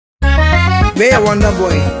a wonder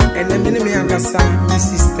boy, and the minimum Angasa, my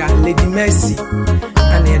sister, Lady Mercy,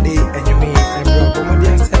 and a day, and you may have brought my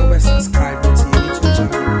dear subscribe to YouTube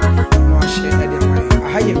channel. No, share that I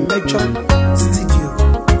have a major studio.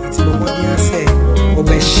 It's a more dear say, or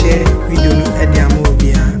share video at the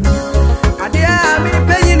Amobia. Adia, me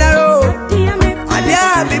penny narrow, Adia,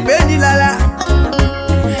 me penny lala,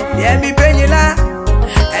 yeah, me penny la,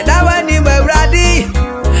 and I want him a raddy.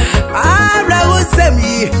 I will send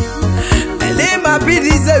me. My pity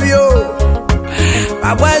of you.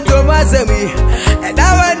 I went to my semi, and I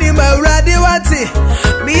went in my ready what it.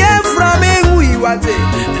 Me and from me, we want it.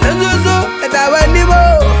 And I went in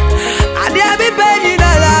more. I dare be paying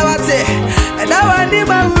a lot, and I went in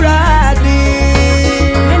my ready.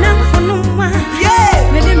 And I'm for no one.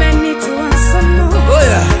 Yeah, many men need to answer no. Oh,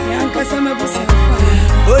 yeah, young customer was a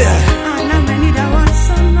fire. Oh, yeah, and I'm many that want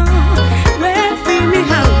some no. Where feel me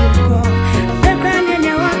how you go.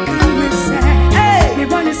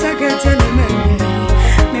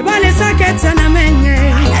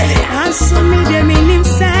 So me de minim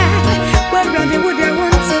say, well brother would I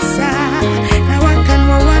want to say, now I can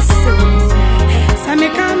was so say, me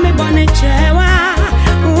come me bonnet chewa,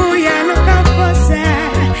 oh yeah look up for say,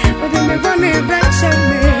 but me bonnet venture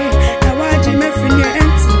me, now I do me finish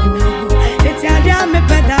empty now, it's a damn me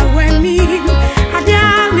better when me, a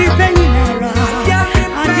damn me penny nara,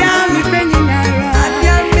 a damn me penny nara,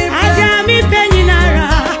 a damn me penny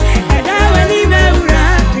nara, and I will leave me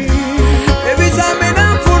ready. Every time me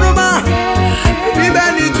now for no man.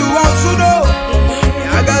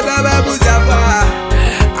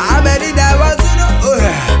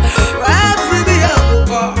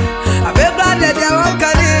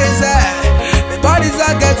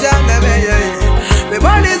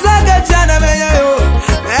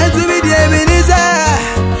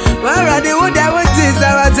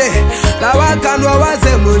 Now I can't was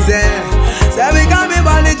a muse. So we can be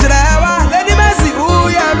bonny driver. Lady Mercy,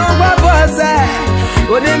 ooh, yeah, no purpose.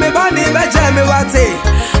 Would they be bonny, but Jamie what's it?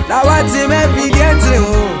 Now what's him every getting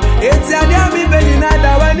home? It's a damn me penny, not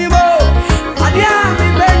anymore. A damn me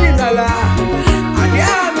penny, Nala. A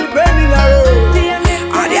damn me penny, Naro.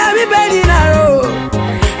 A damn me penny, Naro.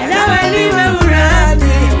 And I went in my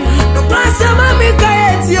Muradi. The glass of my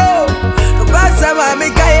Kayetio. The glass of my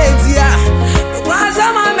Kayetia. The glass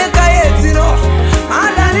of my Kayetino.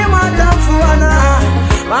 And I didn't want to Fuana.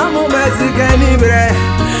 Mamma Mexican Ibre.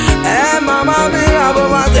 And Mamma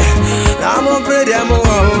Mirabomate. I'm on pretty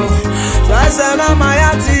more. Just a my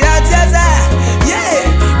auntie, yeah,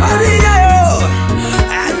 Maria,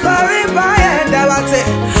 I'm sorry, by and I want it.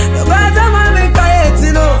 The best of my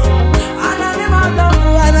Kayetino. And I didn't want to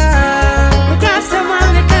Fuana. The glass of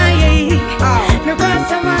my Kaye. The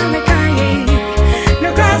glass of my Kaye. The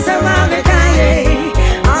glass of my Kaye.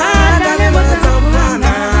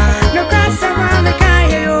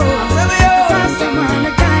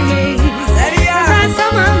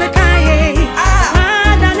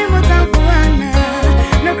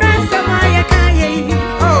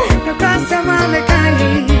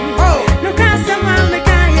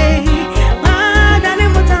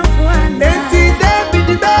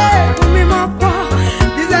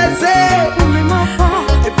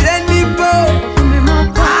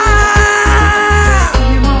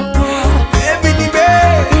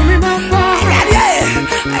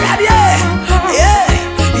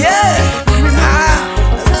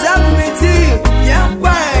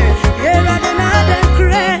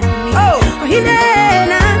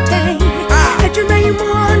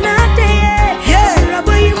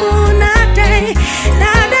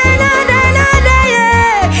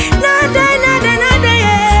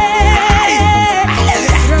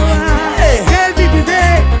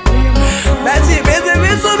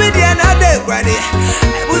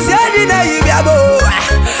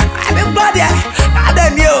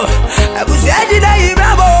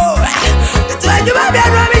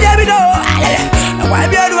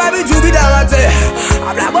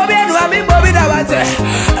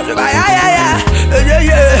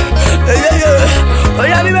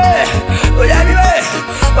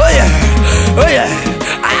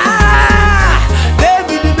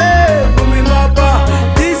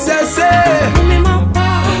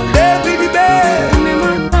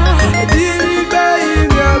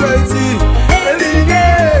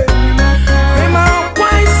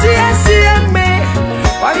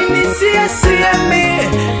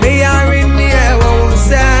 Me are in the air, won't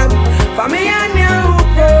stand. For me and you.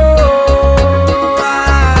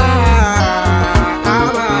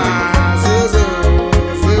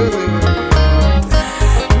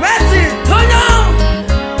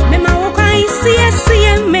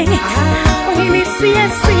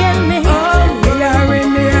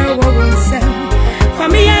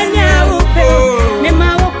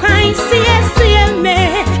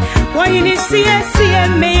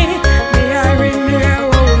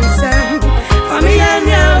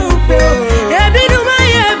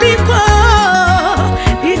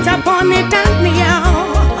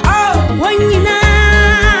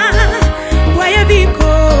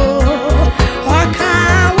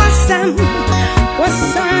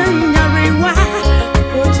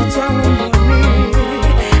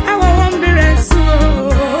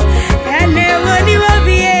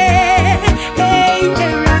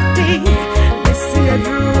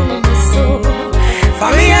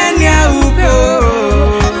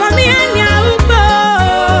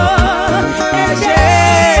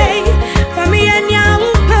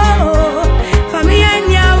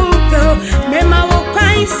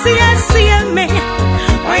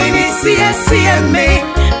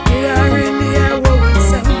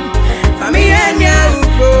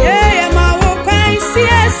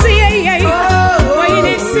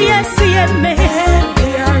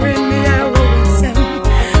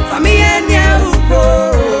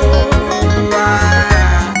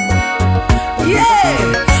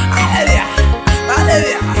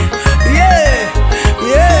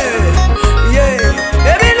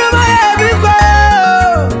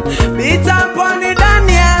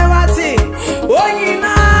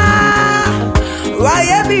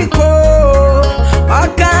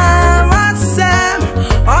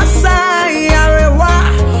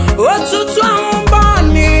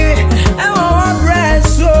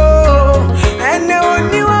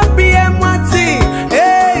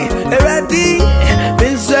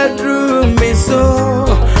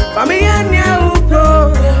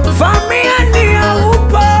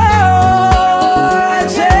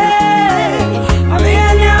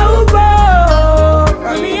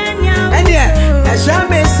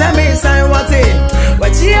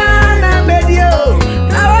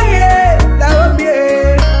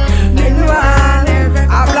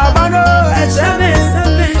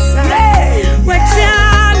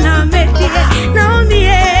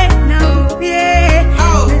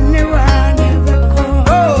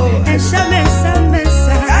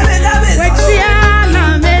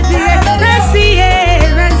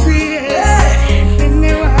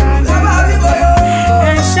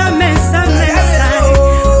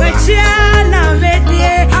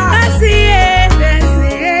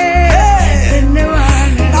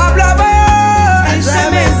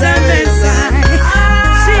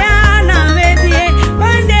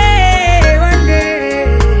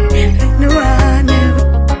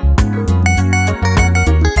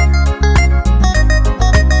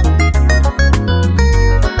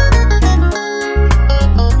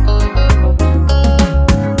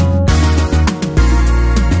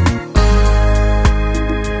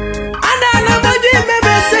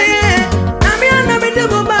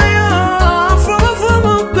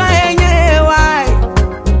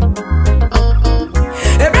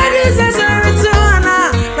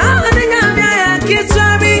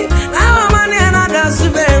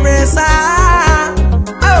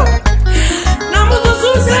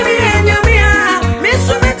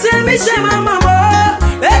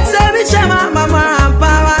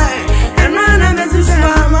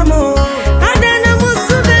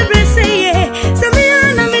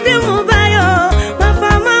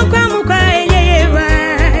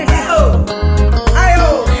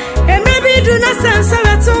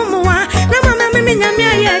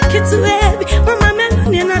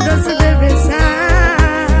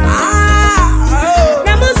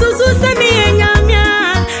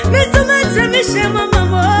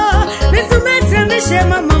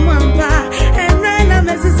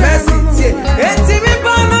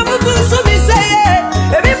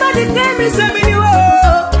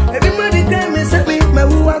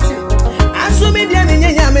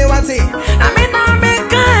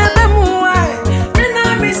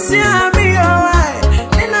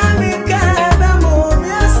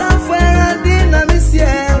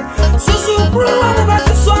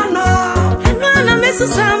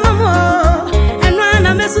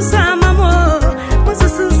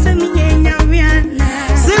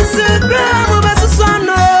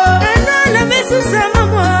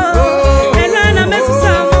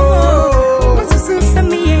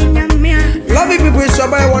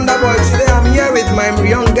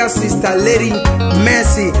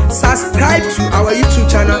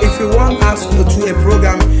 channel. If you want us to a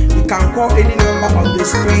program, you can call any number on the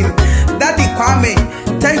screen. Daddy Kwame,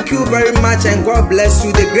 thank you very much and God bless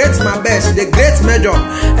you. The great Mabesh, the great Major,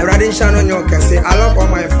 and Radin Shannon, I love all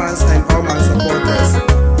my fans and all my supporters.